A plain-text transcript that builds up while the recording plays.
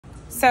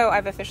So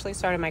I've officially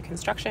started my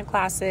construction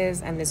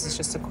classes, and this is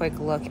just a quick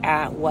look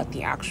at what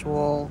the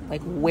actual,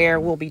 like, where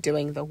we'll be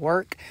doing the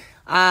work.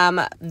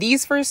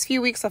 These first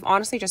few weeks have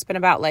honestly just been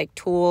about like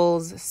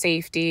tools,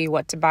 safety,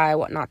 what to buy,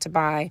 what not to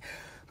buy,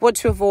 what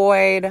to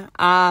avoid,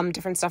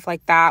 different stuff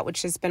like that,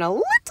 which has been a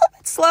little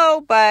bit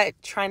slow, but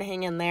trying to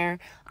hang in there.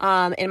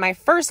 In my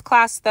first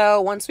class, though,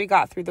 once we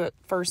got through the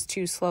first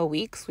 2 slow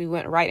weeks, we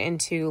went right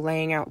into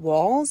laying out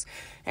walls.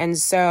 And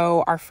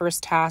so our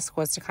first task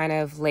was to kind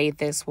of lay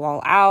this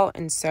wall out.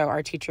 And so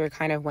our teacher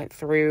kind of went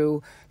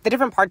through the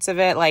different parts of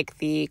it, like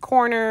the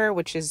corner,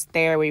 which is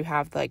there where you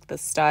have like the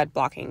stud,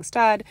 blocking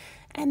stud,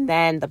 and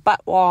then the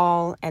butt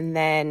wall, and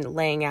then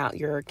laying out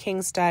your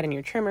king stud and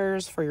your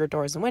trimmers for your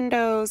doors and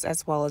windows,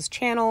 as well as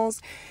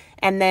channels.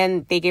 And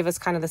then they gave us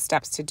kind of the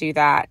steps to do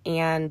that.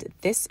 And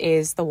this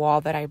is the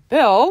wall that I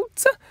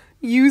built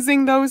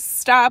using those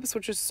steps,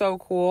 which is so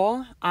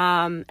cool.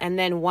 And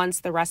then once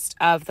the rest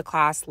of the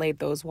class laid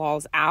those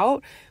walls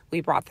out,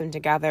 we brought them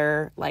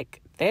together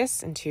like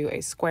this into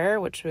a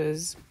square, which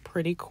was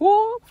pretty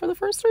cool for the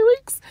first 3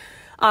 weeks.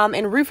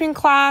 In roofing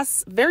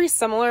class, very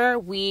similar.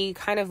 We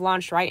kind of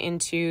launched right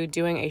into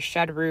doing a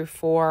shed roof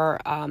for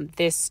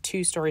this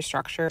 2-story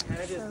structure.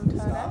 So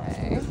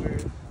today,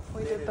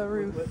 we did the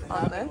roof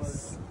on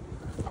this.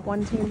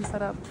 One team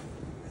set up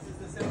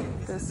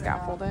this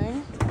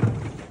scaffolding,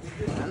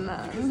 and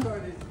then,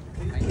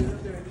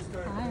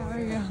 hi, how are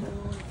you?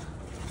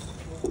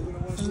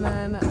 And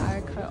then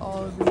I cut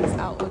all of these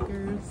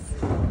outlookers,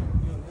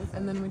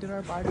 and then we did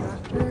our bar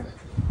rafter,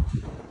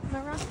 and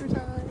our rafter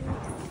ties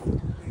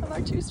of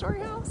our 2-story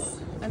house.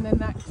 And then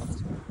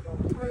next,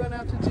 we're gonna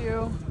have to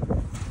do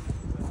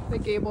the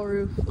gable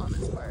roof on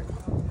this part.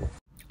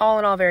 All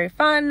in all, very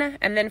fun.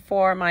 And then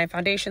for my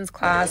foundations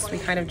class, we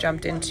kind of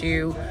jumped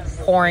into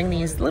pouring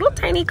these little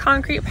tiny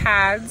concrete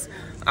pads.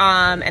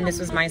 And this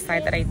was my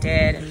side that I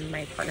did, and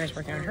my partner's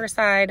working on her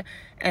side.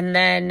 And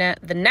then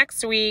the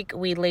next week,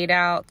 we laid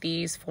out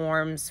these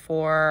forms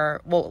for,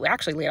 well, we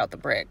actually laid out the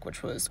brick,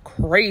 which was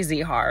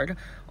crazy hard.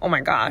 Oh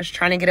my gosh,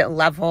 trying to get it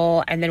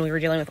level. And then we were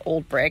dealing with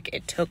old brick.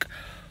 It took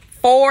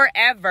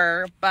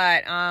forever,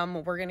 but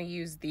we're gonna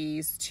use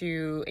these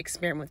to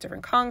experiment with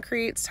different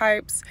concrete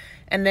types.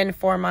 And then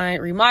for my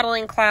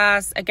remodeling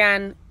class,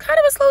 again, kind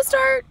of a slow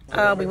start.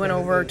 We went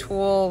over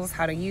tools,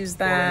 how to use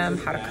them,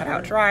 how to cut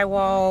out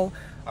drywall.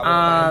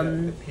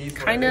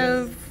 Kind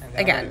of,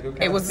 again,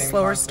 it was a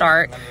slower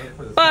start,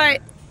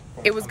 but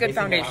it was good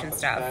foundation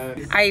stuff.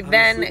 I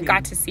then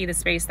got to see the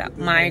space that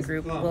my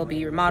group will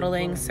be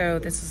remodeling, so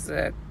this is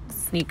a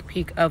sneak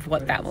peek of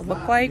what that will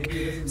look like.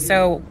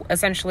 So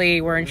essentially,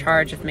 we're in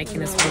charge of making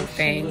this whole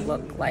thing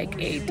look like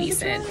a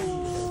decent,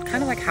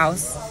 kind of like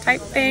house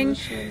type thing.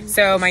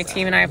 So my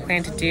team and I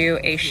plan to do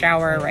a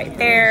shower right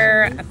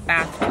there, a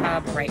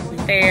bathtub right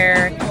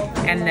there,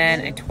 and then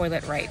a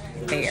toilet right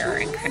there,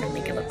 and kind of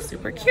make it look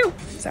super cute.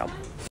 So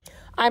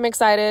I'm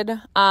excited.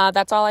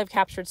 That's all I've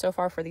captured so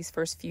far for these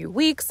first few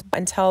weeks.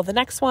 Until the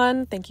next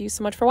one, thank you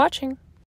so much for watching.